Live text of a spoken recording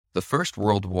The First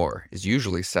World War is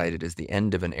usually cited as the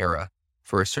end of an era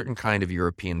for a certain kind of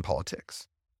European politics,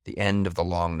 the end of the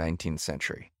long 19th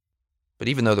century. But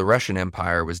even though the Russian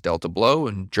Empire was dealt a blow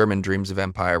and German dreams of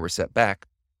empire were set back,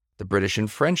 the British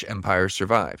and French empires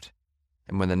survived.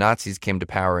 And when the Nazis came to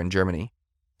power in Germany,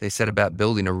 they set about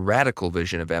building a radical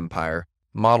vision of empire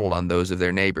modeled on those of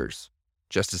their neighbors,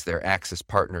 just as their Axis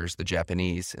partners, the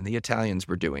Japanese and the Italians,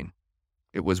 were doing.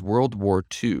 It was World War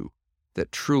II that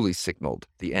truly signaled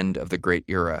the end of the great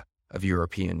era of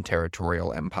European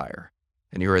territorial empire,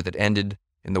 an era that ended,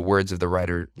 in the words of the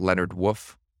writer Leonard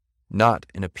Woolf, not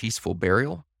in a peaceful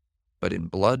burial, but in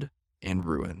blood and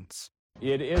ruins.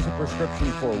 It is a prescription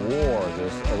for war,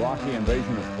 this Iraqi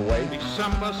invasion of Kuwait.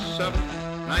 December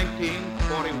 7th,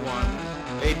 1941,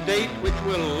 a date which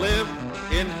will live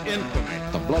in infamy.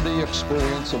 The bloody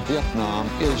experience of Vietnam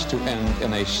is to end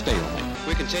in a stalemate.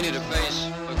 We continue to face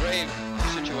a grave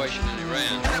situation in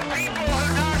Iran. The people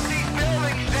who knocked these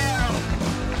buildings down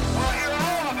will hear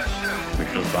all of us soon. We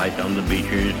shall fight on the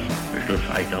beaches, we shall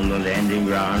fight on the landing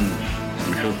grounds,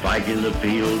 we shall fight in the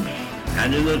fields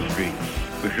and in the streets.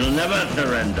 We shall never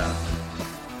surrender.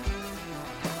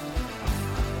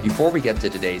 Before we get to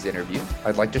today's interview,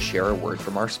 I'd like to share a word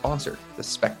from our sponsor, The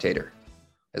Spectator.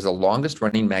 As the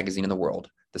longest-running magazine in the world,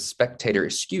 The Spectator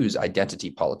eschews identity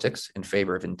politics in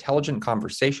favor of intelligent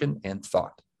conversation and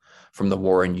thought. From the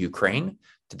war in Ukraine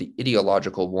to the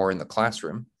ideological war in the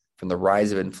classroom, from the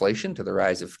rise of inflation to the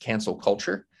rise of cancel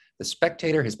culture, The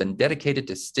Spectator has been dedicated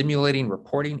to stimulating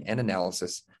reporting and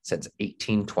analysis since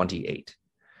 1828.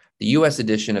 The U.S.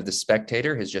 edition of The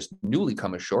Spectator has just newly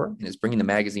come ashore and is bringing the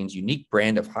magazine's unique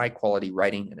brand of high-quality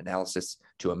writing and analysis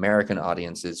to American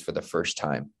audiences for the first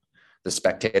time. The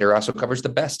Spectator also covers the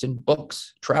best in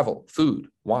books, travel, food,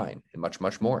 wine, and much,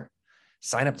 much more.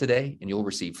 Sign up today and you'll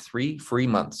receive 3 free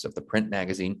months of the print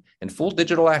magazine and full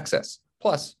digital access.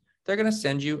 Plus, they're going to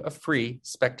send you a free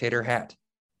Spectator hat.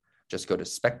 Just go to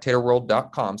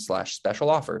spectatorworld.com/special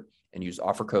offer and use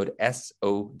offer code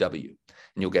SOW,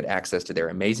 and you'll get access to their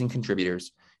amazing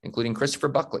contributors, including Christopher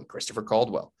Buckley, Christopher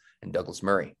Caldwell, and Douglas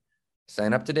Murray.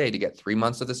 Sign up today to get 3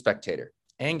 months of The Spectator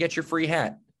and get your free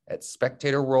hat at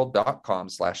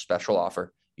spectatorworld.com/special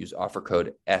offer. Use offer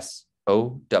code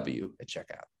SOW at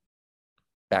checkout.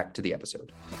 Back to the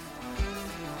episode.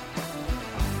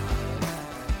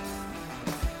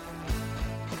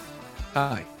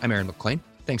 Hi, I'm Aaron McLean.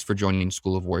 Thanks for joining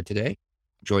School of War today. I'm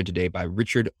joined today by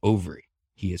Richard Overy.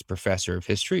 He is professor of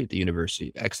history at the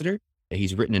University of Exeter.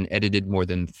 He's written and edited more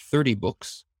than 30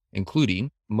 books,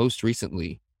 including, most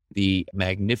recently, the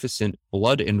magnificent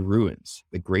Blood and Ruins,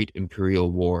 The Great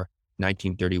Imperial War,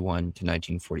 1931 to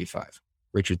 1945.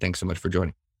 Richard, thanks so much for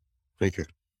joining. Thank you.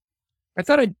 I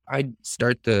thought I'd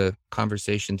start the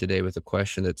conversation today with a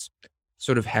question that's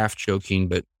sort of half joking,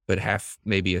 but half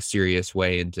maybe a serious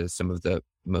way into some of the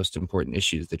most important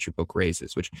issues that your book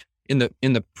raises, which in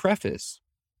the preface,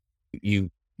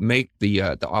 you make the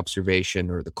observation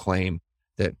or the claim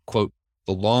that, quote,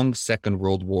 the long Second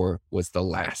World War was the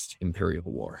last imperial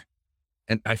war.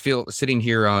 And I feel sitting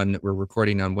here we're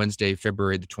recording on Wednesday,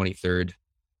 February the 23rd,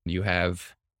 you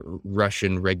have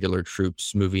Russian regular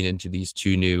troops moving into these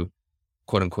 2 new,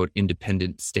 quote unquote,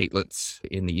 independent statelets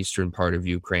in the eastern part of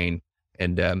Ukraine.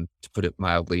 And to put it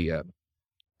mildly, a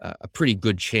pretty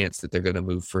good chance that they're going to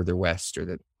move further west or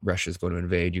that Russia's going to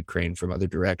invade Ukraine from other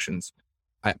directions.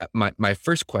 My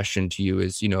first question to you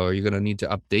is, are you going to need to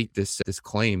update this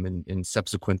claim in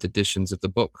subsequent editions of the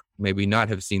book? Maybe not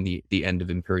have seen the end of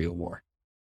imperial war.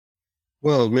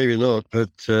 Well, maybe not,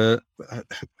 but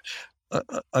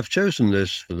I've chosen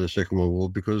this for the Second World War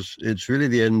because it's really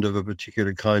the end of a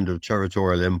particular kind of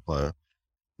territorial empire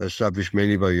established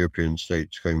mainly by European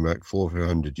states going back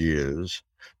 400 years,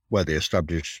 where they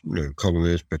established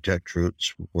colonies,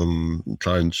 protectorates,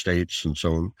 client states, and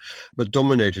so on, but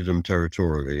dominated them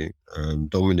territorially and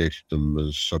dominated them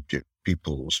as subject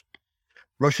peoples.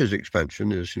 Russia's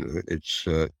expansion is,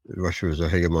 Russia is a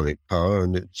hegemonic power,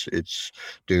 and it's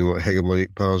doing what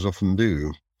hegemonic powers often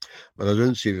do. But I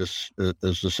don't see this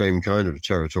as the same kind of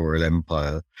territorial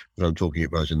empire that I'm talking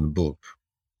about in the book.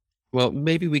 Well,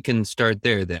 maybe we can start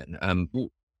there then.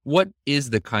 What is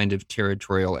the kind of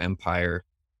territorial empire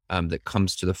that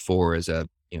comes to the fore as a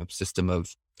system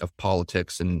of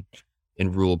politics and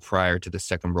rule prior to the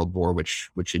Second World War,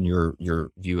 which in your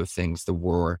view of things, the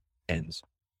war ends?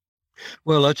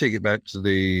 Well, I take it back to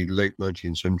the late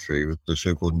 19th century with the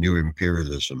so-called New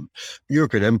Imperialism.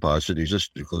 European empires had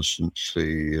existed, of course, since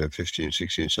the 15th,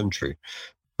 16th century.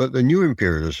 But the New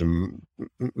Imperialism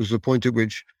was the point at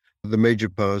which the major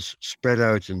powers spread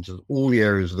out into all the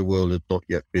areas of the world that had not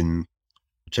yet been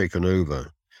taken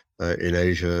over. in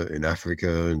Asia, in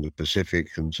Africa, in the Pacific,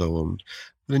 and so on.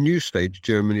 The new states,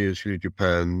 Germany, Italy,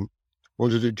 Japan,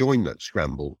 wanted to join that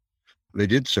scramble. They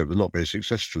did so, but not very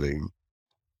successfully.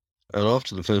 And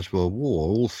after the First World War,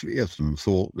 all three of them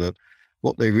thought that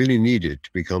what they really needed to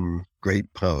become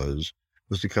great powers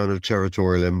was the kind of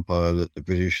territorial empire that the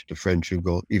British, the French have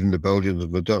got, even the Belgians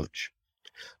and the Dutch.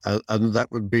 And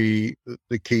that would be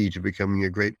the key to becoming a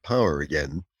great power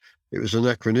again. It was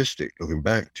anachronistic, looking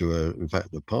back to, in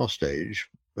fact, the past age,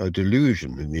 a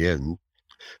delusion in the end.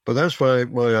 But that's why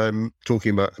I'm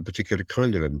talking about a particular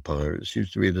kind of empire. It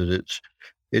seems to me that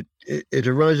it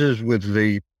arises with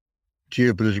the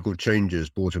geopolitical changes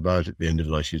brought about at the end of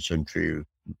the 19th century,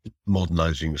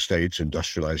 modernizing states,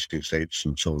 industrializing states,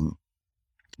 and so on,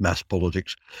 mass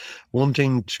politics,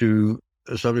 wanting to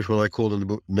establish what I call in the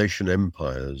book nation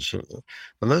empires.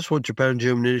 And that's what Japan,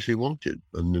 Germany, and Italy wanted.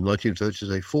 And in the 1930s,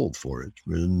 they fought for it.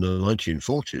 In the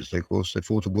 1940s, of course, they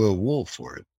fought a world war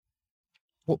for it.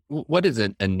 What is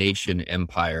a nation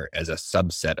empire as a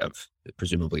subset of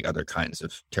presumably other kinds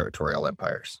of territorial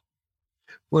empires?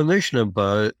 Well, nation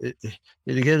empire, it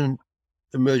again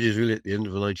emerges really at the end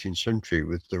of the 19th century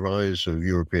with the rise of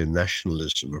European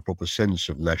nationalism, a proper sense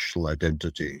of national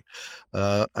identity,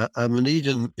 and the need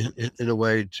in a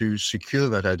way to secure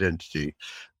that identity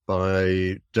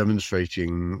by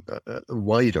demonstrating a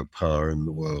wider power in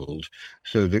the world.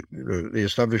 So the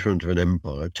establishment of an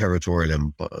empire, territorial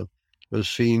empire, was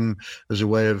seen as a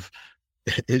way of,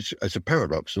 it's a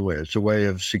paradox in a way, it's a way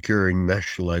of securing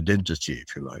national identity,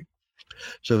 if you like.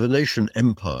 So the nation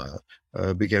empire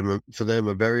became, for them,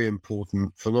 a very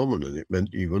important phenomenon. It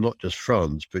meant you were not just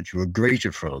France, but you were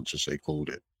Greater France, as they called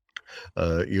it.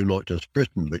 You're not just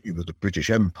Britain, but you were the British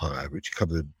Empire, which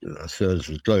covered a third of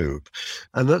the globe.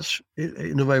 And that's,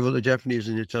 in a way, what the Japanese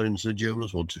and the Italians and the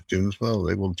Germans wanted to do as well.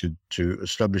 They wanted to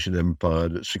establish an empire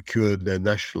that secured their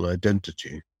national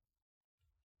identity.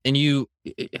 And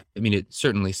it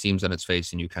certainly seems on its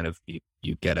face, and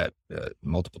you get at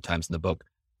multiple times in the book,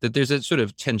 that there's a sort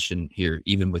of tension here,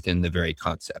 even within the very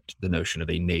concept, the notion of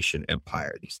a nation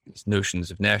empire, these notions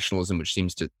of nationalism, which seem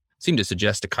to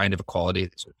suggest a kind of equality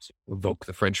that sort of evoke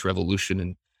the French Revolution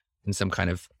and in some kind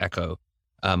of echo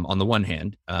on the one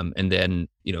hand, and then,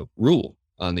 rule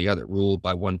on the other, rule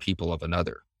by one people of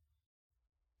another.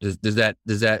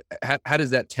 How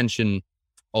does that tension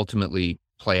ultimately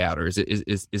play out, or is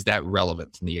that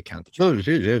relevant in the account that you No, it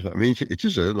is, yes. I mean, it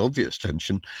is an obvious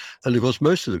tension. And of course,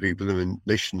 most of the people in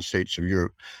nation states of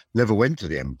Europe never went to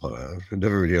the empire and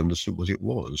never really understood what it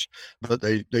was. But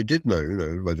they did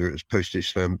know, whether it was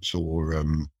postage stamps or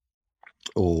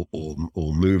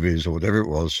movies or whatever it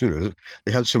was,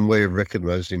 they had some way of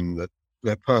recognizing that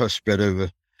their power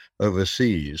spread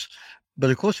overseas. But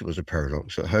of course, it was a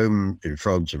paradox. At home in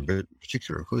France and Britain in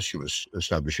particular, of course, you was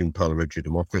establishing parliamentary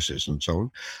democracies and so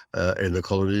on. In the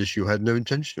colonies, you had no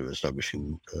intention of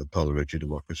establishing parliamentary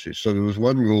democracies. So there was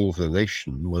one rule for the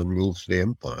nation, one rule for the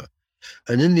empire.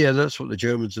 And in the end, that's what the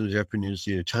Germans and the Japanese,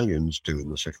 the Italians do in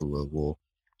the Second World War.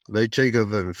 They take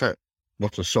over, in fact,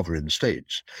 what are sovereign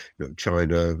states,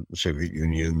 China, the Soviet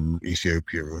Union,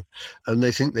 Ethiopia, and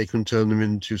they think they can turn them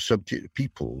into subject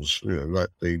peoples, like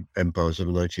the empires of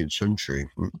the 19th century.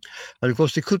 And of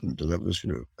course they couldn't, and that was,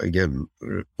 again,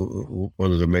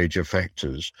 one of the major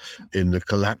factors in the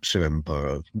collapse of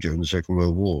empire during the Second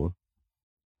World War.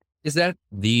 Is that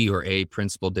the or a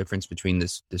principal difference between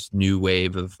this new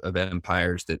wave of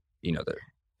empires that,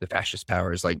 the fascist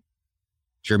powers like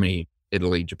Germany,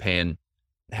 Italy, Japan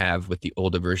have with the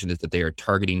older version, is that they are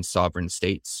targeting sovereign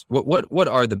states? What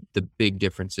are the big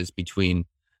differences between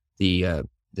the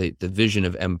vision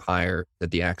of empire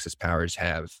that the Axis powers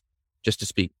have, just to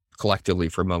speak collectively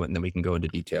for a moment, and then we can go into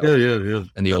detail? Yeah.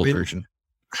 And the old version.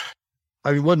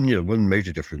 I mean, one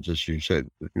major difference, as you said,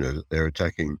 that they're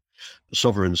attacking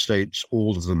sovereign states,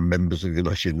 all of them members of the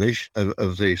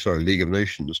League of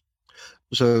Nations.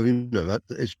 So, that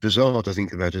it's bizarre to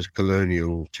think of that as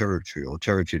colonial territory or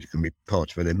territory that can be part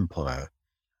of an empire.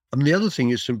 And the other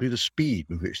thing is simply the speed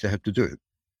with which they have to do it.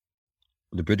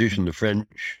 The British and the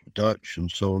French, Dutch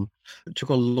and so on, it took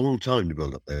a long time to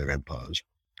build up their empires.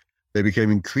 They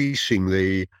became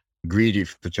increasingly greedy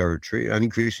for territory and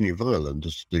increasingly violent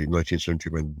as the 19th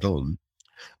century went on.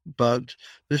 But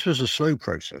this was a slow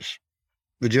process.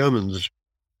 The Germans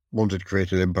wanted to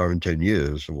create an empire in 10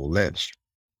 years or less,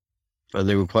 and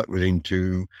they were quite willing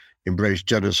to embrace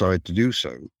genocide to do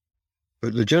so.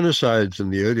 But the genocides in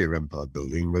the earlier empire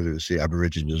building, whether it's the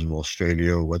Aborigines of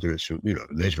Australia or whether it's,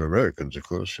 Native Americans, of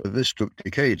course, this took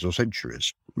decades or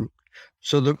centuries.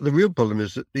 So the real problem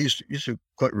is that these are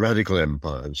quite radical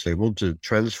empires. They want to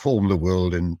transform the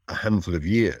world in a handful of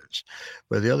years,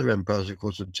 where the other empires, of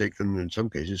course, have taken, in some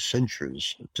cases,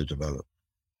 centuries to develop.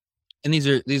 And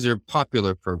these are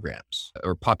popular programs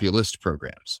or populist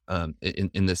programs,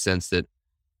 in the sense that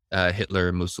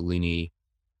Hitler, Mussolini,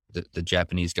 the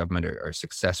Japanese government are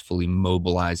successfully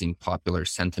mobilizing popular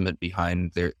sentiment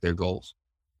behind their goals.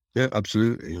 Yeah,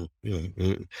 absolutely.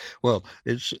 Yeah. Well,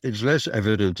 it's less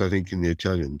evident, I think, in the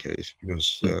Italian case,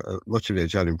 because much of the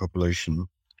Italian population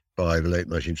by the late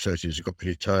 1930s got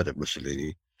pretty tired of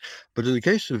Mussolini. But in the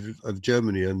case of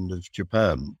Germany and of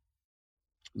Japan,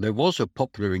 there was a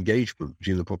popular engagement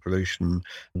between the population,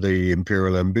 the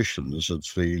imperial ambitions of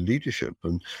the leadership.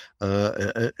 And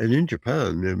in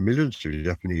Japan, millions of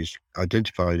Japanese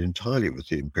identified entirely with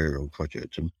the imperial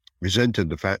project and resented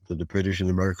the fact that the British and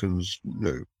Americans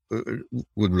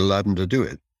wouldn't allow them to do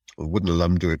it, or wouldn't allow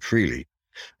them to do it freely.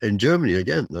 In Germany,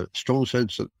 again, the strong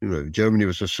sense that Germany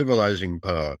was a civilizing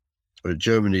power, that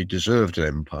Germany deserved an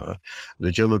empire,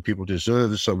 the German people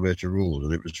deserved somewhere to rule,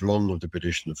 and it was wrong of the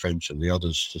British and the French and the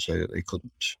others to say that they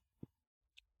couldn't.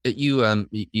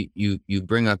 You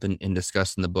bring up and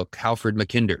discuss in the book Halford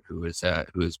Mackinder, who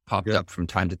has popped up from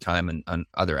time to time on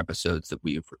other episodes that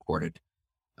we have recorded.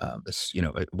 This,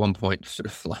 at one point, sort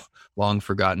of long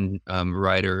forgotten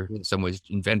writer, in some ways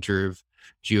inventor of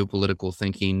geopolitical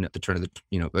thinking at the turn of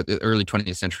the early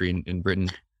 20th century in Britain.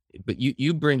 But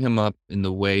you bring him up in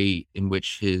the way in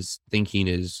which his thinking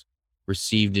is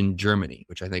received in Germany,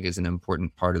 which I think is an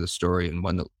important part of the story, and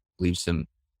one that leaves him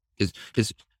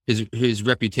his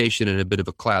reputation in a bit of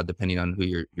a cloud, depending on who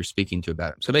you're speaking to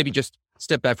about him. So maybe just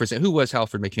step back for a second. Who was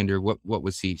Halford Mackinder? What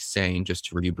was he saying? Just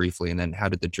to review briefly, and then how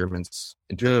did the Germans?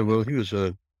 Yeah, well, he was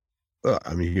a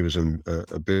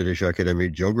British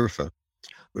academic geographer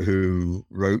who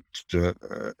wrote. It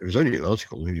was only an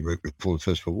article he wrote before the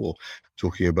First World War,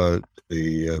 talking about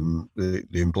the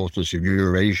importance of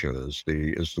Eurasia as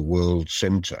the world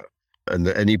center, and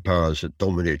that any powers that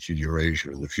dominated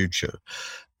Eurasia in the future,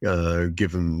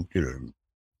 given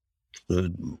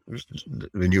the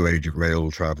new age of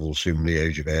rail travel, soon the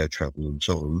age of air travel, and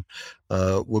so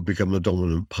on, would become the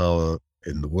dominant power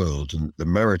in the world, and the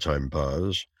maritime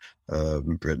powers,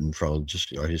 Britain, France,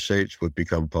 the United States, would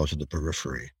become part of the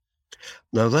periphery.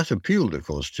 Now, that appealed, of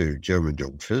course, to German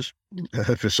geographers,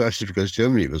 precisely because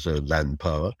Germany was a land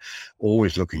power,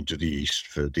 always looking to the east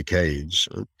for decades.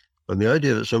 And the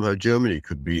idea that somehow Germany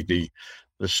could be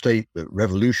the state that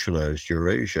revolutionized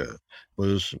Eurasia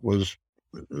was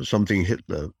something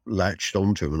Hitler latched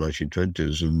onto in the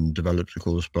 1920s and developed, of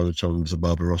course, by the time of the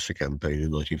Barbarossa campaign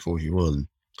in 1941.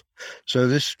 So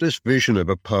this vision of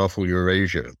a powerful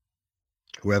Eurasia,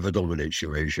 whoever dominates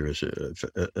Eurasia, is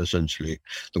essentially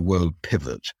the world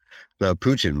pivot. Now,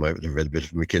 Putin might have read a bit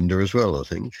of Mackinder as well, I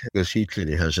think, because he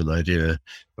clearly has an idea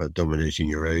about dominating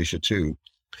Eurasia too.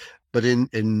 But in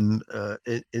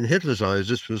Hitler's eyes,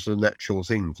 this was the natural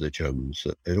thing for the Germans,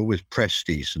 that they'd always pressed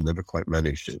east and never quite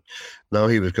managed it. Now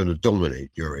he was going to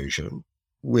dominate Eurasia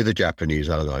with a Japanese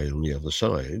ally on the other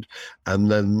side,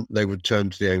 and then they would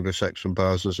turn to the Anglo-Saxon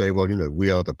powers and say, well, we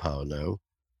are the power now.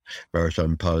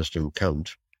 Maritime powers don't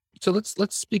count. So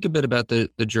let's speak a bit about the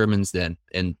Germans then.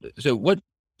 And so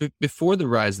before the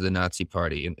rise of the Nazi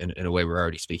Party, in a way we're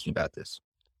already speaking about this,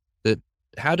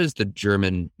 how does the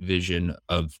German vision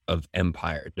of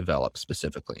empire develop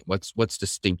specifically? What's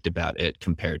distinct about it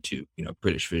compared to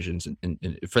British visions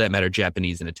and for that matter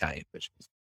Japanese and Italian visions?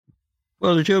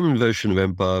 Well, the German version of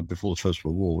empire before the First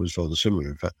World War was rather similar.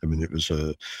 In fact, it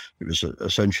was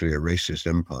essentially a racist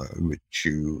empire in which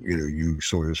you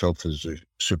saw yourself as a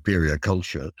superior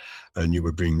culture, and you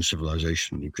were bringing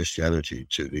civilization and Christianity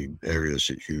to the areas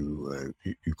that you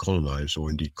colonized or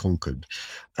indeed conquered,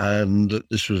 and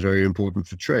this was very important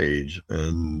for trade.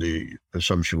 And the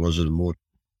assumption was that the more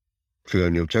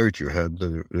colonial territory you had,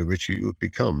 the richer you would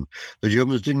become. The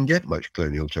Germans didn't get much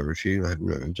colonial territory,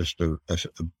 just a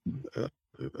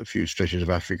few stretches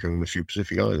of Africa and a few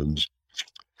Pacific islands.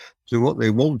 So what they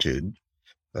wanted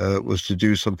was to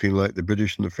do something like the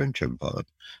British and the French Empire.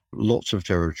 Lots of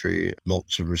territory,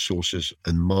 lots of resources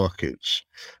and markets.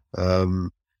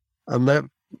 And that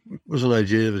was an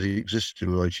idea that existed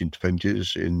in the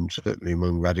 1920s, certainly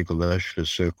among radical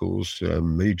nationalist circles.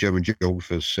 Many German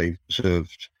geographers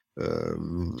served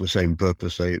the same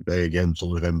purpose. They again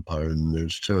thought of empire in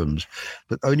those terms.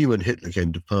 But only when Hitler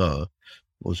came to power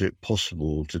was it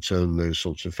possible to turn those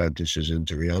sorts of fantasies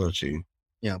into reality.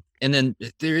 Yeah. And then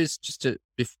there is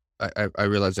I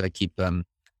realize that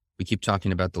we keep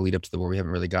talking about the lead up to the war. We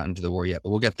haven't really gotten to the war yet, but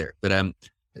we'll get there. But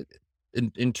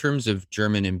in terms of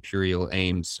German imperial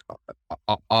aims,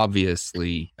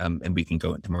 obviously, and we can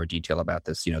go into more detail about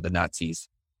this, the Nazis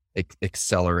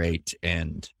accelerate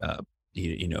and,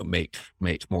 make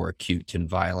more acute and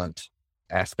violent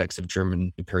aspects of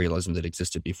German imperialism that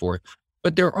existed before.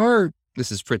 But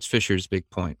this is Fritz Fischer's big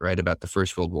point, right, about the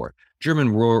First World War.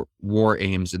 German war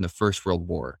aims in the First World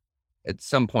War at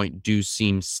some point do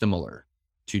seem similar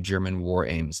to German war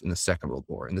aims in the Second World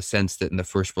War, in the sense that in the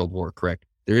First World War, correct,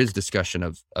 there is discussion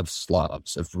of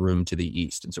Slavs, of room to the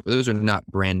east. And so those are not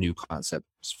brand new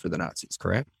concepts for the Nazis,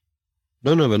 correct?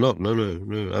 No, they're not. No.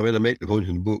 I mean, I make the point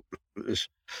in the book.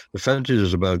 The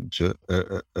fantasies about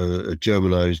a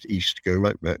Germanized East go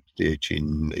right back to the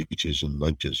 1880s and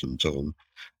 90s and so on.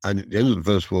 And at the end of the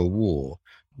First World War,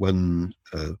 when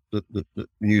the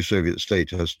new Soviet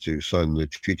state has to sign the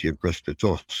Treaty of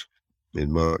Brest-Litovsk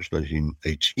in March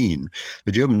 1918,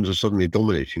 the Germans are suddenly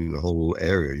dominating the whole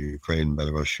area, Ukraine,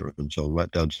 Belarus, and so on, right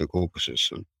down to the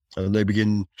Caucasus. And they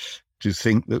begin to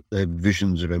think that their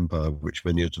visions of empire, which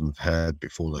many of them have had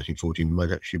before 1914,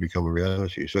 might actually become a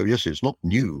reality. So yes, it's not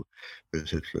new with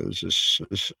Hitler.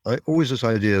 Always this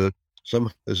idea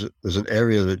that there's an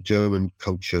area that German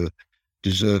culture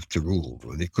deserved to rule,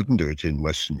 and it couldn't do it in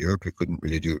Western Europe. It couldn't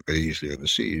really do it very easily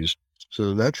overseas.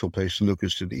 So the natural place to look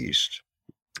is to the east.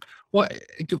 Well,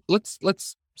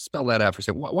 let's spell that out for a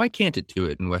second. Why can't it do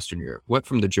it in Western Europe? What,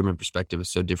 from the German perspective, is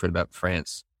so different about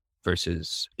France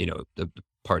versus, the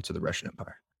parts of the Russian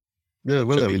Empire? Yeah,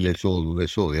 well, they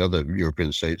saw the other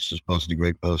European states as part of the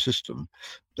Great Power system.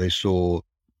 They saw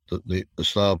the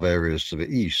Slav areas to the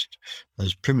east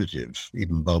as primitive,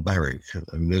 even barbaric.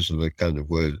 I mean, those are the kind of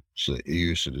words that you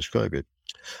used to describe it.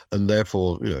 And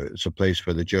therefore, it's a place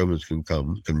where the Germans can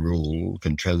come, can rule,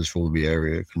 can transform the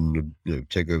area, can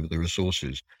take over the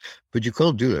resources. But you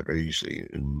can't do that very easily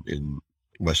in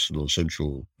Western or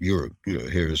Central Europe.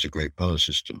 Here is a Great Power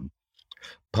system.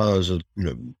 Powers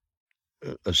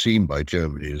are seen by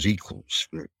Germany as equals.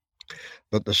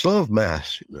 But the Slav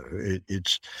mass,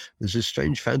 there's this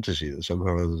strange fantasy that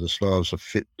somehow or other the Slavs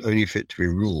are only fit to be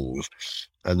ruled,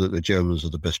 and that the Germans are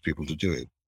the best people to do it.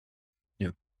 Yeah.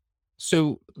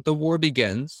 So the war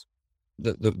begins,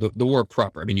 the war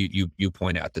proper. I mean, you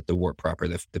point out that the war proper,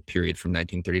 the period from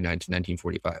 1939 to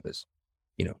 1945 is,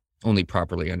 only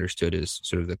properly understood as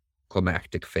sort of the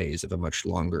climactic phase of a much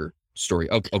longer story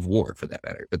of war, for that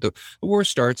matter. But the war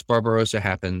starts, Barbarossa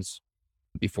happens.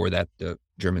 Before that, the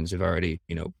Germans have already,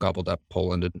 gobbled up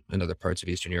Poland and other parts of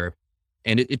Eastern Europe.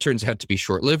 And it turns out to be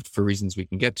short-lived for reasons we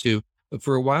can get to. But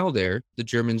for a while there, the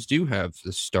Germans do have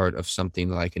the start of something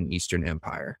like an Eastern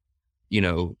Empire.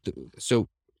 So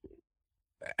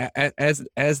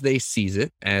as they seize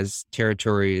it, as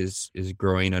territory is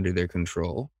growing under their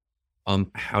control,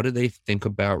 how do they think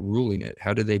about ruling it?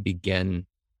 How do they begin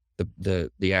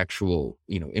the actual,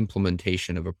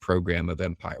 implementation of a program of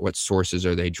empire? What sources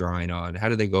are they drawing on? How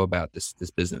do they go about this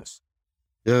business?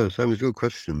 Yeah, that was a good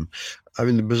question. I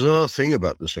mean, the bizarre thing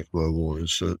about the Second World War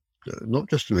is that not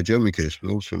just in the German case,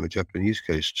 but also in the Japanese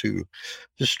case too,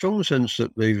 the strong sense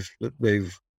that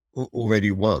they've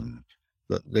already won,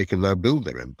 that they can now build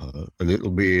their empire, and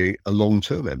it'll be a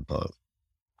long-term empire.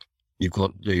 You've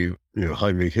got the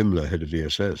Heinrich Himmler, head of the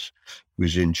SS,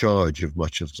 who's in charge of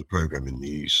much of the program in the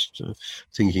East,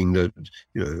 thinking that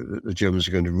the Germans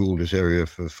are going to rule this area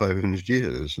for 500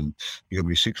 years, and you're going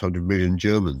to be 600 million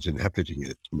Germans inhabiting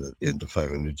it at the end of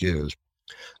 500 years.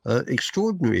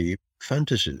 Extraordinary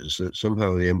fantasies that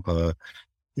somehow the empire,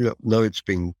 now it's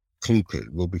been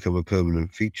conquered, will become a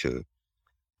permanent feature.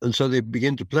 And so they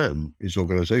begin to plan its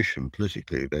organization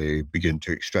politically. They begin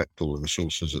to extract all the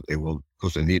resources that they want,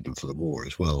 because they need them for the war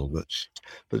as well.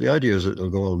 But the idea is that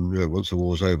they'll go on, once the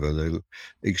war's over, they'll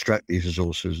extract these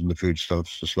resources and the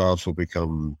foodstuffs. The Slavs will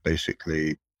become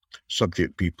basically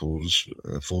subject peoples,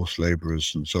 forced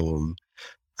laborers and so on.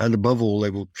 And above all, they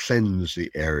will cleanse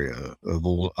the area of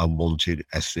all unwanted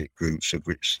ethnic groups, of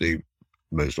which the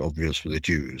most obvious were the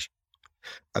Jews.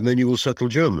 And then you will settle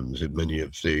Germans in many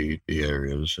of the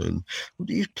areas. And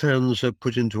these plans are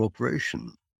put into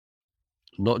operation.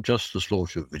 Not just the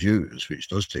slaughter of the Jews, which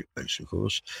does take place, of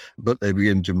course, but they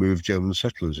begin to move German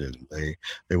settlers in.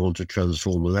 They want to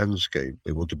transform the landscape.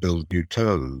 They want to build new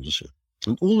towns.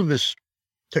 And all of this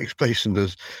takes place in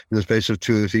the space of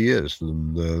 2 or 3 years,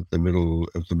 in the middle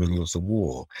of the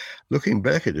war. Looking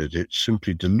back at it, it's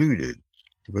simply deluded.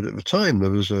 But at the time,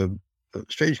 there was a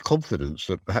strange confidence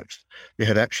that perhaps they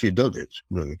had actually done it.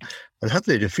 And had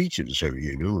they defeated the Soviet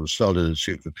Union and Stalin had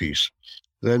sued for peace,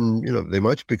 then they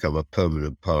might have become a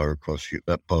permanent power across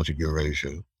that part of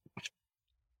Eurasia.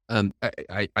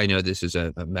 I know this is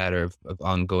a matter of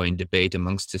ongoing debate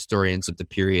amongst historians of the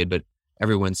period, but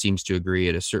everyone seems to agree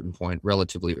at a certain point,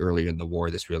 relatively early in the war,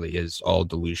 this really is all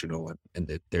delusional, and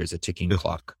that there's a ticking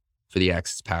clock for the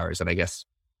Axis powers. And I guess,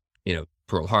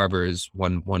 Pearl Harbor is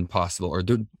one possible, or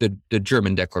the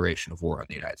German declaration of war on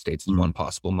the United States is one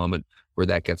possible moment where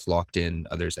that gets locked in.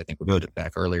 Others, I think, would put it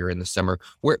back earlier in the summer.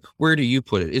 Where do you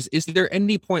put it? Is there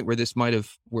any point where this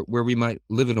where we might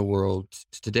live in a world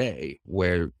today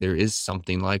where there is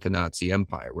something like a Nazi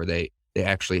empire, where they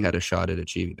actually had a shot at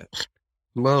achieving it?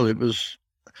 Well, it was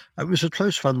a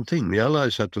close, fun thing. The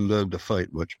Allies had to learn to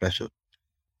fight much better.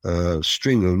 Long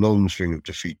string of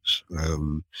defeats,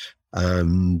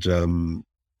 and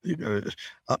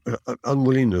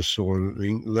unwillingness or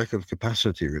lack of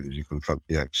capacity really to confront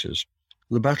the Axis.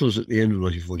 The battles at the end of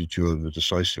 1942 are the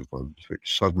decisive ones,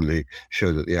 which suddenly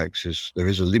show that the Axis, there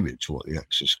is a limit to what the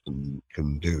Axis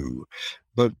can do.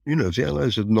 But, if the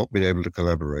Allies had not been able to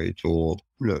collaborate, or,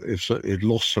 if it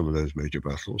lost some of those major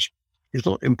battles, it's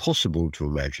not impossible to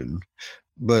imagine.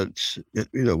 But,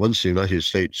 once the United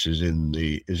States is in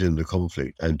the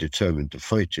conflict and determined to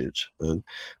fight it,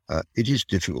 it is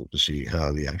difficult to see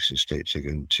how the Axis states are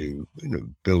going to,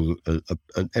 build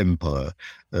an empire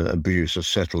and produce a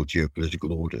settled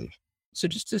geopolitical order. So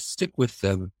just to stick with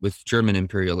German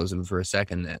imperialism for a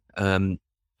second, then,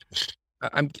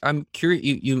 I'm curious.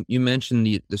 You mentioned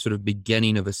the sort of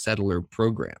beginning of a settler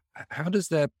program. How does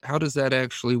that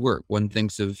actually work? One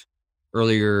thinks of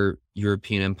earlier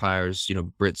European empires,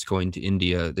 Brits going to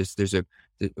India.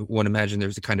 One imagine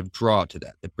there's a kind of draw to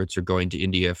that. The Brits are going to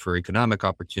India for economic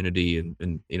opportunity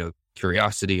and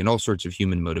curiosity and all sorts of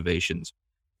human motivations.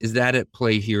 Is that at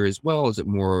play here as well? Is it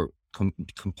more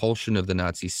compulsion of the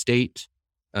Nazi state?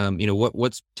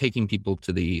 What's taking people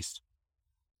to the east?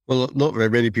 Well, not very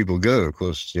many people go, of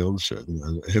course, the answer.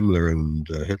 Himmler and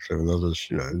Hitler and others,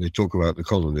 they talk about the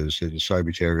colonies. The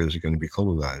Siberian areas are going to be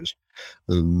colonized.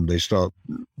 And they start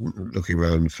looking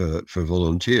around for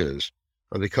volunteers.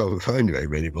 And they can't find very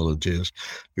many volunteers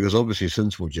because obviously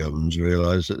sensible Germans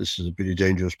realize that this is a pretty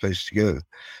dangerous place to go.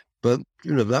 But,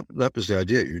 that was the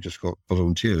idea. You just got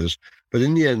volunteers. But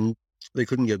in the end, they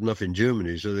couldn't get enough in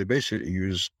Germany, so they basically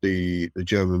used the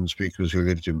German speakers who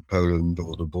lived in Poland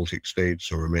or the Baltic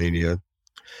states or Romania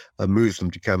and moved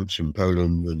them to camps in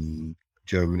Poland and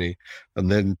Germany,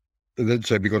 and then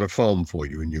say, we got a farm for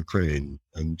you in Ukraine,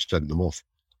 and send them off.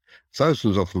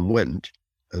 Thousands of them went,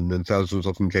 and then thousands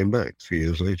of them came back 3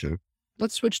 years later.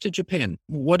 Let's switch to Japan.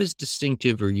 What is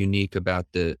distinctive or unique about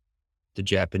the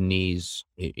Japanese,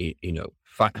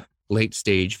 late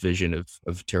stage vision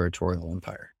of territorial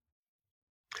empire?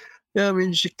 Yeah, I mean,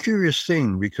 it's a curious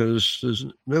thing because there's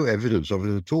no evidence of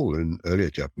it at all in earlier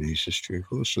Japanese history, of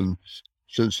course. And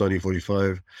since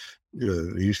 1945,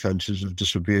 these fantasies have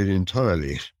disappeared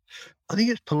entirely. I think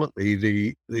it's partly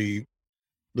the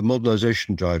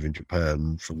modernization drive in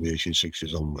Japan from the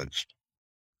 1860s onwards.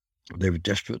 They were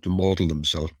desperate to model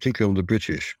themselves, particularly on the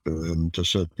British, to a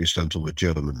certain extent on the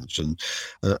Germans, and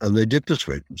they did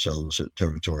persuade themselves that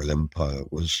territorial empire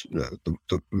was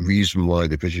the reason why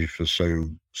the British were so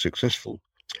successful,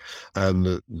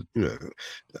 and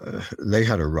they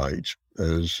had a right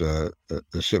as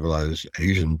the civilized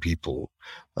Asian people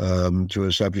to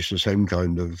establish the same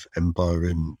kind of empire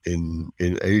in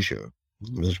Asia.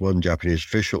 There's one Japanese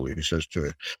official who says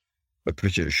to a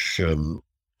British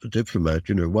diplomat,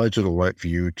 why is it all right for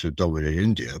you to dominate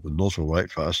India, but not all right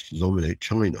for us to dominate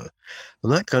China?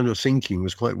 And that kind of thinking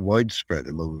was quite widespread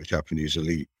among the Japanese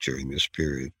elite during this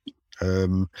period.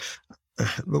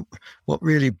 What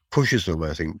really pushes them,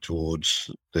 I think,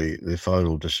 towards the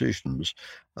final decisions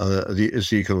is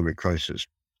the economic crisis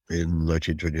in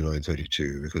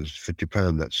 1929-32, because for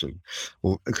Japan, that's a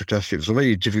catastrophe. It's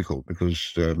already difficult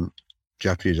because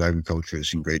Japanese agriculture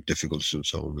is in great difficulty and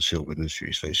so on. The silk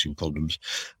industry is facing problems.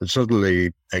 And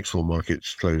suddenly export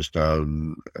markets close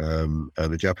down and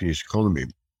the Japanese economy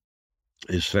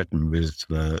is threatened with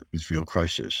real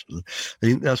crisis. I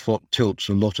think that's what tilts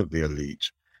a lot of the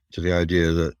elite to the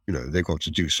idea that, they've got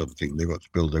to do something. They've got to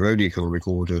build their own economic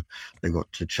order. They've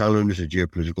got to challenge the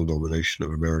geopolitical domination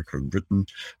of America and Britain.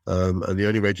 And the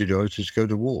only way to do it is to go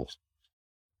to war.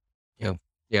 Yeah.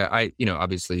 Yeah,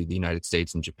 obviously the United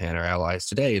States and Japan are allies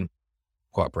today and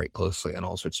cooperate closely on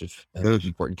all sorts of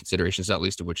important considerations, not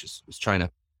least of which is China.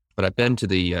 But I've been to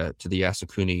the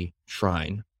Yasukuni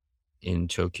Shrine in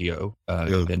Tokyo.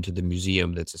 I've been to the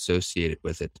museum that's associated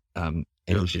with it.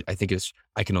 I think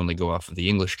I can only go off of the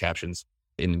English captions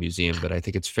in the museum, but I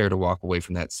think it's fair to walk away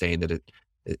from that saying that it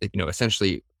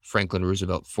essentially Franklin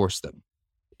Roosevelt forced them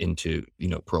into,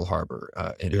 Pearl Harbor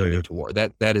and into war.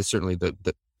 That is certainly the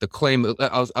claim.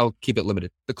 I'll keep it limited.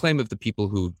 The claim of the people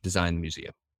who designed the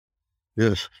museum.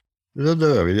 Yes.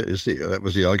 No. I mean, that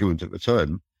was the argument at the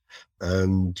time.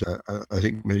 And I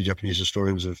think many Japanese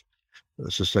historians have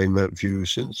sustained that view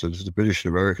since. As the British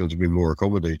and Americans have been more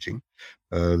accommodating,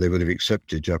 they would have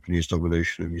accepted Japanese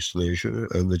domination of Eastern Asia,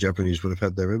 and the Japanese would have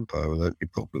had their empire without any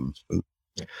problems. But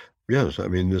yes, I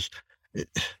mean,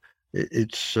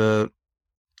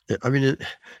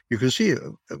 you can see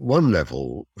at one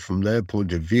level, from their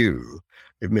point of view,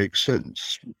 it makes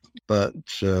sense. But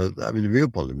the real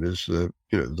problem is the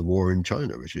war in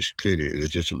China, which is clearly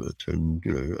illegitimate,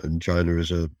 and China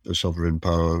is a sovereign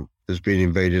power that's been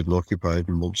invaded and occupied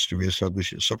and wants to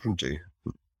reestablish its sovereignty.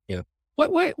 Yeah.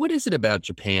 What is it about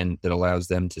Japan that allows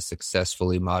them to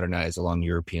successfully modernize along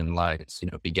European lines,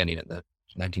 beginning in the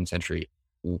 19th century,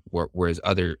 whereas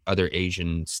other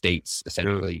Asian states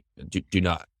essentially do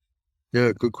not?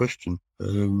 Yeah, good question.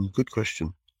 Good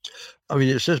question. I mean,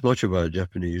 it says much about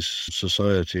Japanese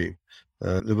society.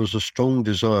 There was a strong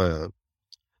desire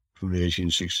from the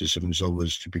 1860s, 70s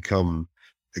onwards to become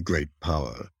a great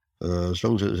power. As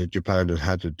long as Japan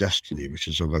had a destiny which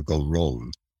has sort of gone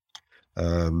wrong.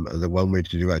 And the one way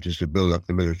to do that is to build up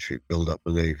the military, build up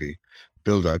the navy,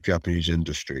 build up Japanese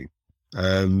industry.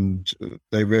 And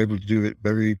they were able to do it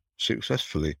very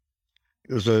successfully.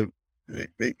 It was a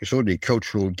extraordinary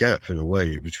cultural gap in a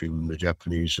way between the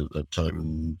Japanese at that time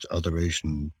and other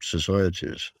Asian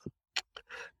societies.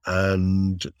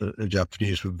 And the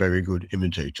Japanese were very good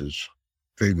imitators.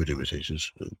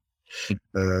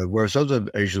 Whereas other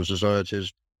Asian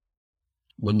societies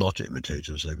were not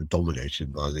imitators. They were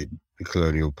dominated by the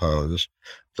colonial powers.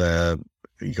 Their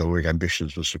economic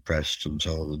ambitions were suppressed and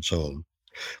so on and so on.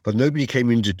 But nobody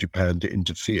came into Japan to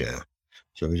interfere.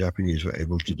 So the Japanese were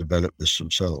able to develop this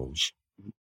themselves.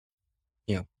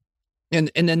 Yeah. And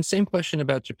then same question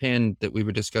about Japan that we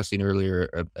were discussing earlier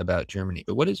about Germany.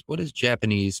 But what does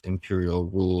Japanese imperial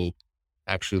rule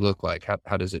actually look like?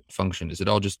 How does it function? Is it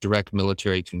all just direct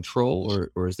military control,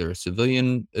 or is there a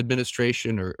civilian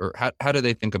administration, or how do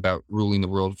they think about ruling the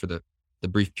world for the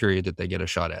brief period that they get a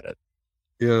shot at it?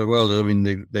 Yeah, well, I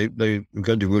mean, they're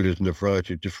going to rule it in a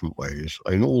variety of different ways.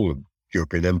 I mean, all the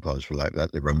European empires were like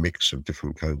that. They were a mix of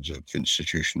different kinds of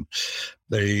institutions.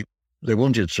 They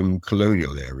wanted some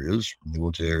colonial areas. They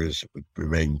wanted areas that would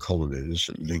remain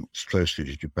colonies linked closely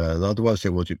to Japan. Otherwise, they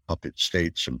wanted puppet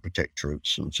states and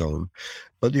protectorates and so on.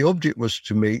 But the object was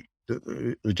to make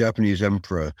the Japanese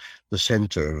emperor the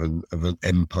center of an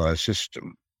empire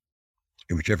system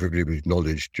in which everybody would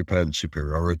acknowledge Japan's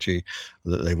superiority,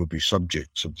 that they would be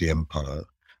subjects of the empire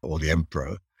or the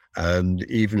emperor. And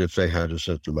even if they had a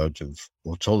certain amount of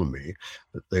autonomy,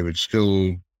 that they would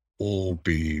still all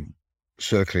be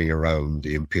circling around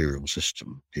the imperial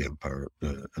system, the empire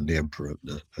and the emperor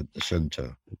at the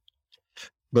center.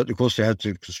 But of course, they had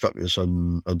to construct this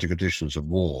under conditions of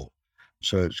war.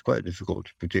 So it's quite difficult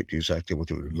to predict exactly what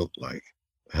it would look like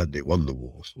had they won the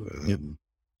war.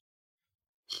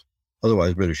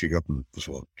 Otherwise, military government was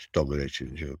what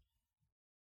dominated Europe.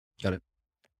 Got it.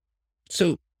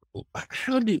 So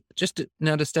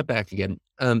now to step back again,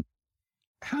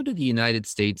 how do the United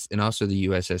States and also the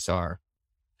USSR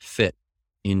fit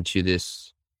into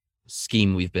this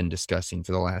scheme we've been discussing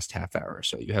for the last half hour?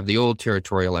 So you have the old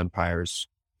territorial empires,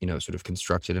 sort of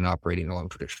constructed and operating along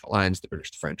traditional lines, the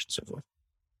British, the French, and so forth.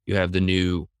 You have the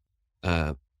new,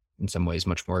 in some ways,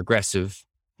 much more aggressive,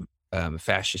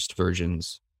 fascist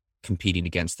versions competing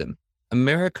against them.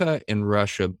 America and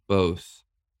Russia both,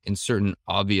 in certain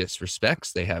obvious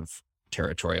respects, they have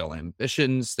territorial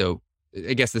ambitions. So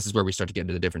I guess this is where we start to get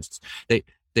into the differences. They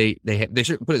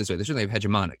should put it this way: they certainly have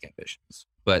hegemonic ambitions,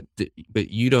 but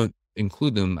you don't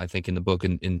include them, I think, in the book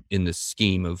in the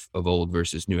scheme of old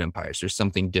versus new empires. There's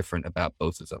something different about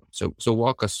both of them. So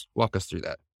walk us through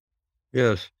that.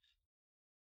 Yes.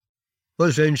 Well,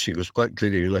 it's interesting. It was quite clear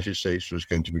the United States was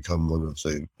going to become one of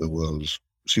the world's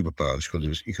superpowers because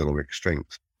of its economic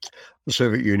strength. The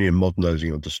Soviet Union,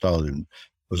 modernizing under Stalin,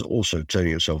 was also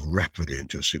turning itself rapidly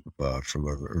into a superpower from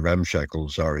a ramshackle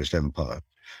Tsarist empire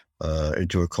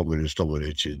into a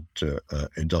communist-dominated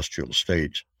industrial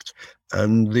state.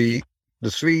 And the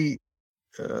three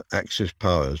Axis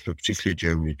powers, but particularly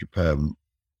Germany and Japan,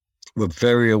 were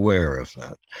very aware of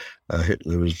that.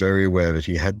 Hitler was very aware that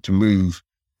he had to move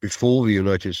before the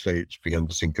United States began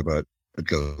to think about a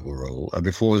global role and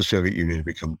before the Soviet Union had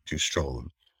become too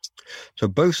strong. So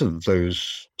both of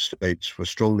those states were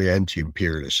strongly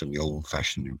anti-imperialist in the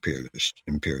old-fashioned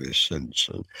imperialist sense.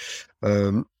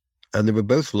 And they were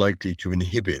both likely to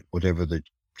inhibit whatever the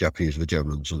Japanese, the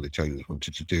Germans, or the Chinese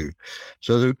wanted to do.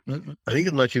 So I think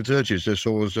in the 1930s,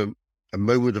 there was a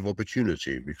moment of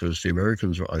opportunity because the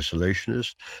Americans were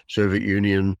isolationist, Soviet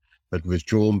Union had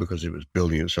withdrawn because it was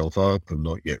building itself up and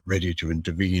not yet ready to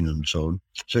intervene and so on.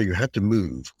 So you had to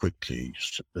move quickly,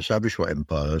 establish your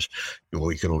empires,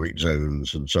 your economic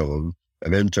zones and so on,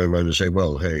 and then turn around and say,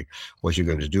 well, hey, what are you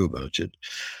going to do about it?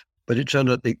 But it turned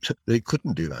out they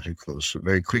couldn't do that, of course.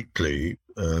 Very quickly,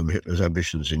 Hitler's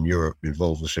ambitions in Europe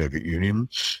involved the Soviet Union.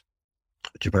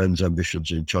 Japan's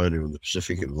ambitions in China and the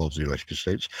Pacific involved the United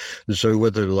States. And so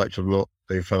whether they liked it or not,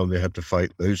 they found they had to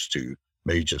fight those two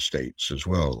major states as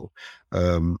well.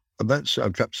 And that's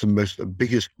perhaps the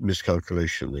biggest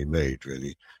miscalculation they made,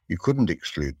 really. You couldn't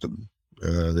exclude them.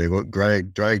 They were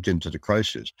dragged into the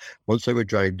crisis. Once they were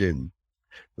dragged in,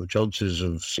 your chances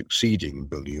of succeeding in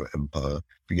building your empire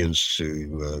begins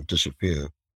to disappear.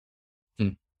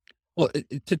 Well,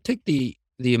 to take the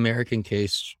American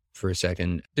case for a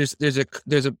second, there's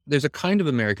a kind of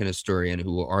American historian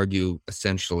who will argue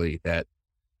essentially that,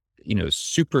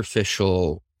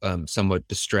 superficial, somewhat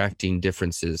distracting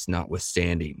differences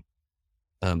notwithstanding,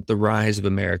 the rise of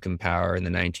American power in the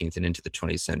 19th and into the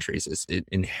 20th centuries is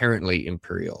inherently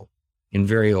imperial in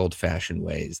very old-fashioned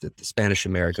ways, that the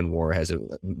Spanish-American War has a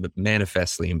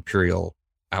manifestly imperial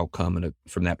outcome, and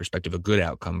from that perspective, a good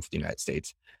outcome for the United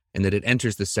States, and that it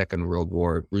enters the Second World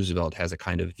War. Roosevelt has a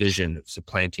kind of vision of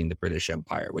supplanting the British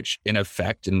Empire, which in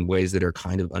effect, in ways that are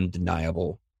kind of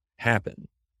undeniable, happen.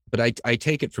 But I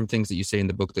take it from things that you say in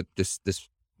the book that this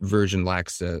version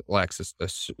lacks a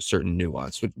certain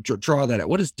nuance. So draw that out.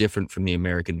 What is different from the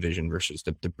American vision versus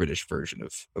the British version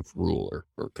of rule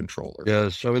or control?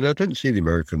 Yes, I mean, I don't see the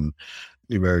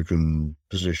American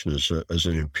position as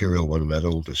an imperial one in that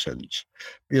older sense.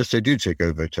 Yes, they do take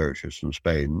over territories from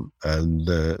Spain, and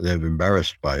they're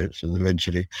embarrassed by it, and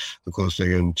eventually, of course,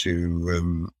 they're going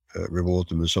to reward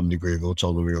them with some degree of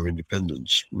autonomy or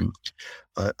independence.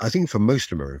 I think for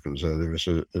most Americans,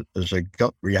 there's a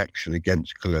gut reaction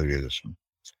against colonialism,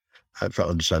 for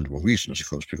understandable reasons, of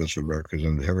course, because of America's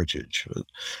own heritage.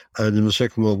 And in the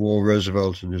Second World War,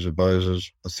 Roosevelt and his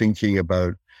advisors are thinking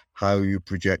about how you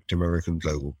project American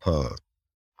global power.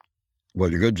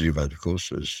 What you're going to do about, of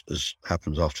course, as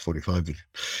happens after 45,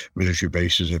 military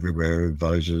bases everywhere,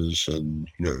 advisors, and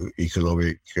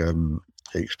economic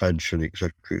expansion,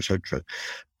 etc., etc.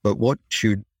 But what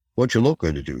you're not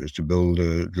going to do is to build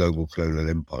a global colonial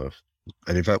empire.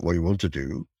 And in fact, what you want to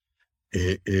do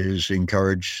is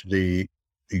encourage the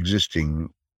existing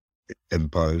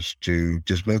empires to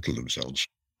dismantle themselves.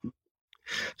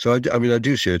 So I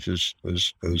do see it as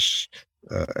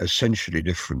essentially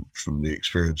different from the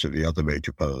experience of the other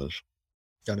major powers.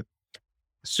 Got it.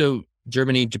 So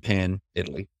Germany, Japan,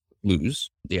 Italy lose,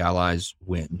 the Allies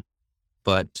win.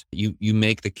 But you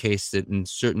make the case that in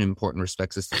certain important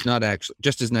respects, it's not actually,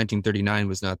 just as 1939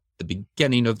 was not the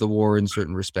beginning of the war in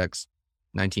certain respects,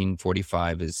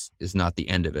 1945 is not the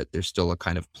end of it. There's still a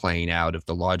kind of playing out of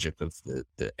the logic of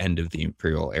the end of the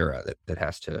imperial era that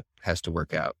has to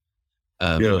work out.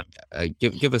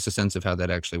 Give us a sense of how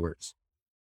that actually works.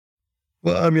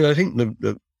 Well, I mean, I think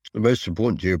the most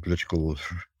important geopolitical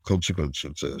consequence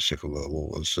of the Second World War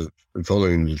was that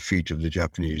following the defeat of the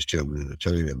Japanese, German, and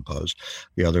Italian empires,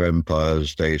 the other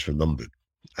empires' days were numbered.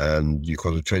 And you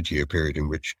got a 20-year period in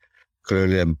which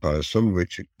colonial empires, some of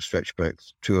which stretched back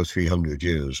 200 or 300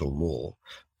 years or more,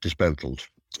 dismantled,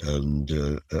 and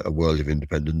a world of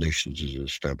independent nations is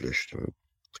established.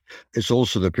 It's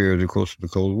also the period, of course, of the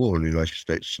Cold War, and the United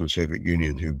States and the Soviet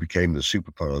Union, who became the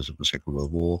superpowers of the Second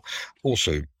World War,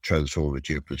 also transformed the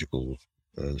geopolitical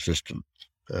system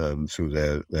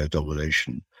through their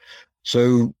domination.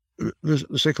 So the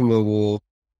Second World War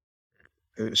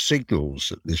signals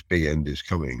that this big end is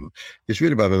coming. It's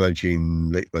really about the late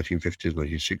 1950s,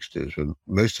 1960s, when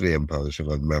most of the empires have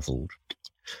unraveled.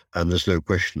 And there's no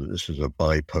question that this is a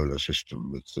bipolar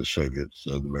system with the Soviets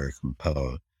and American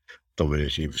power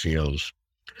dominating everything else.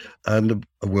 And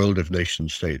a world of nation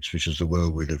states, which is the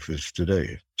world we live with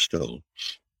today, still.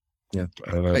 Yeah.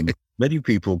 Many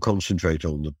people concentrate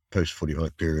on the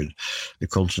post-45 period. They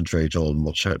concentrate on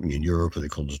what's happening in Europe, and they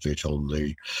concentrate on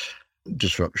the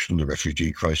disruption, the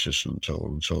refugee crisis, and so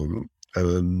on and so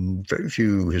on. Very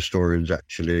few historians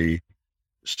actually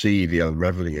see the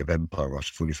unraveling of empire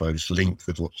after 45 is linked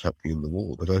with what's happening in the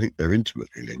war, but I think they're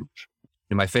intimately linked.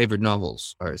 My favorite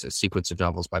novels are a sequence of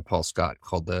novels by Paul Scott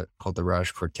called the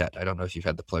Raj Quartet. I don't know if you've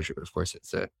had the pleasure, but of course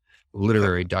it's a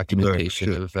literary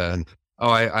documentation of.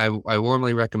 I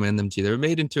warmly recommend them to you. They were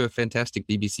made into a fantastic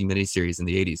BBC miniseries in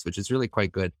the 80s, which is really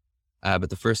quite good. But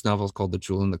the first novel is called The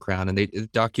Jewel and the Crown, and they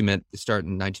start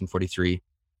in 1943,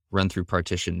 run through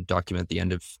partition, document the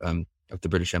end of the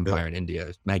British Empire in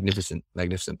India. Magnificent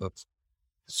books.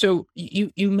 So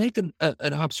you make an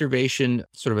observation,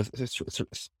 sort of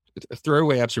a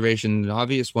throwaway observation, an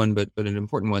obvious one, but an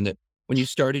important one, that when you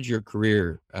started your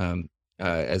career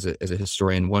as a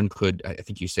historian, one could, I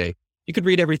think you say, you could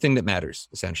read everything that matters,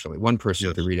 essentially. One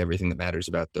person could read everything that matters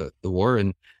about the war.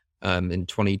 And in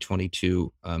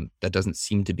 2022, that doesn't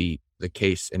seem to be the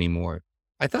case anymore.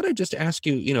 I thought I'd just ask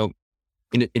you,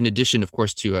 in addition, of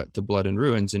course, to Blood and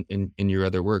Ruins in your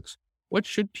other works, what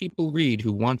should people read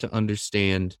who want to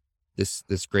understand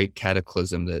this great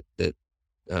cataclysm that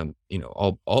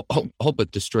all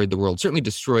but destroyed the world, certainly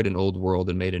destroyed an old world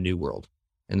and made a new world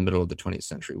in the middle of the 20th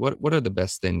century? What are the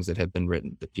best things that have been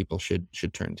written that people should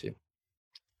turn to?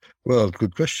 Well,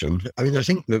 good question. I mean, I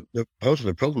think that part of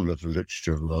the problem of the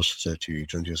literature of the last 20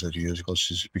 or 30 years, of course,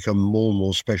 has become more and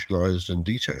more specialized and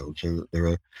detailed. So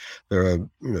there are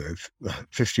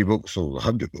 50 books or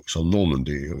 100 books on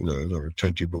Normandy. There are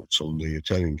 20 books on the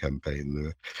Italian campaign. There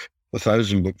are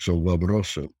 1,000 books on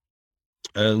Barbarossa,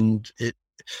 and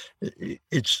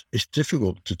it's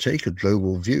difficult to take a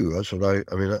global view. That's what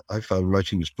I found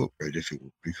writing this book very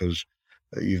difficult, because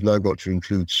you've now got to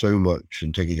include so much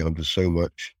and taking under so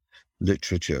much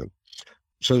literature.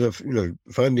 So that,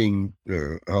 finding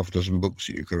half a dozen books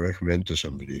that you can recommend to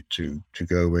somebody to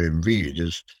go away and read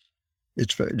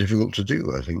it's very difficult to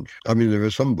do, I think. I mean, there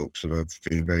are some books that I've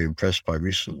been very impressed by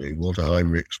recently. Walter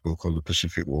Heinrich's book on the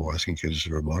Pacific War, I think, is a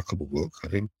remarkable book, I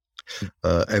think.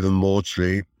 Evan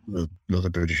Maudsley, another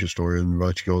British historian,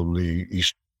 writing on the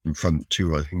Eastern Front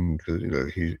too, I think,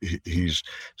 he's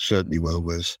certainly well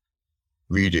worth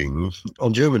reading.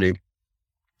 On Germany,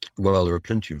 well, there are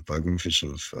plenty of biographies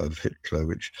of Hitler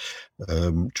which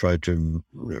tried to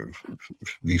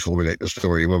reformulate the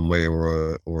story one way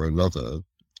or another.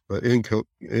 But Ian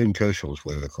Kershaw's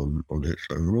work on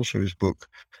Hitler, and also his book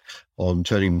on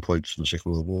turning points in the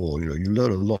Second World War, you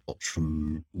learn a lot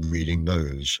from reading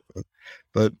those.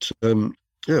 But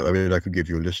I could give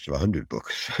you a list of 100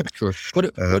 books. Sure. What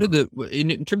are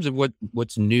in terms of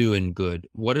what's new and good?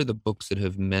 What are the books that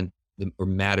have meant or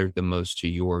mattered the most to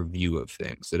your view of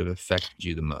things, that have affected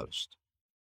you the most?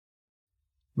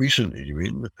 Recently, you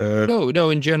mean? No,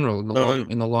 in general,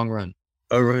 in the long run.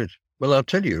 Oh, right. Well, I'll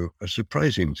tell you a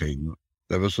surprising thing.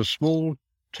 There was a small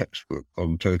textbook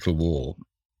on total war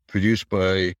produced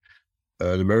by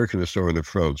an American historian of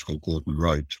France called Gordon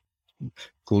Wright,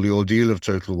 called The Ordeal of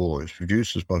Total War. It's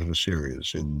produced as part of a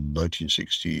series in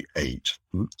 1968.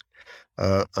 And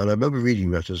I remember reading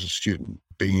that as a student,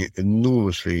 being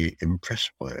enormously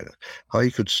impressed by it, how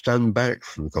you could stand back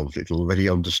from the conflict and already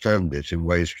understand it in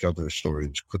ways which other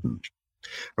historians couldn't.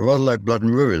 And rather like Blood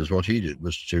and Ruins, what he did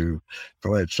was to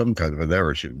provide some kind of a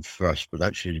narrative for us, but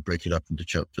actually break it up into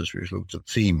chapters which looked at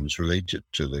themes related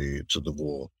to the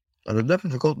war. And I've never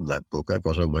forgotten that book. I've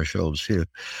got it on my shelves here.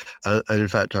 And in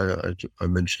fact, I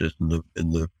mentioned it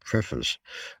in the preface.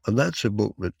 And that's a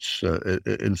book that's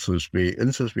influenced me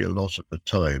a lot at the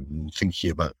time,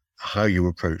 thinking about how you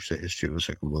approach the history of the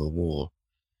Second World War.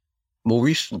 More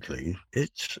recently,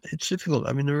 it's difficult.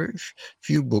 I mean, there are a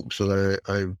few books that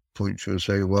I point to and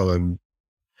say, well,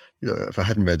 if I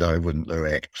hadn't read that, I wouldn't know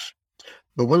X.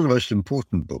 But one of the most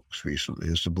important books recently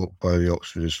is the book by the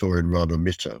Oxford historian Rana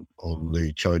Mitter on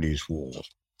the Chinese War,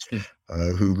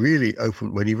 who really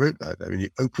opened, when he wrote that,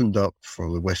 he opened up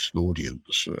for the Western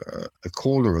audience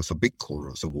a big corner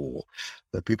of the war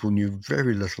that people knew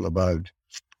very little about,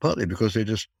 partly because they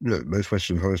just, most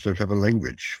Western historians don't have a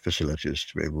language facilities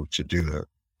to be able to do that.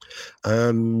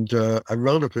 And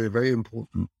Rana played a very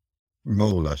important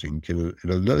role, I think, in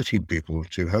alerting people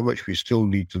to how much we still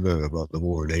need to know about the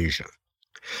war in Asia.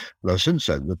 Now, since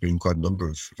then, there have been quite a number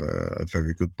of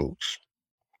very good books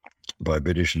by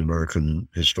British and American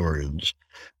historians,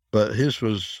 but his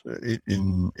was,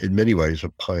 in many ways, a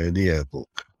pioneer book.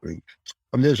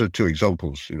 Those are two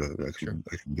examples, I can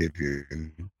give you.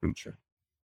 Sure.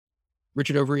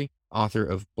 Richard Overy, author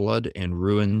of Blood and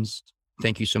Ruins,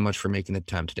 thank you so much for making the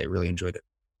time today. Really enjoyed it.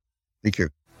 Thank you.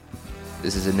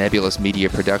 This is a Nebulous Media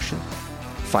production.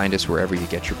 Find us wherever you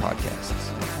get your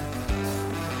podcasts.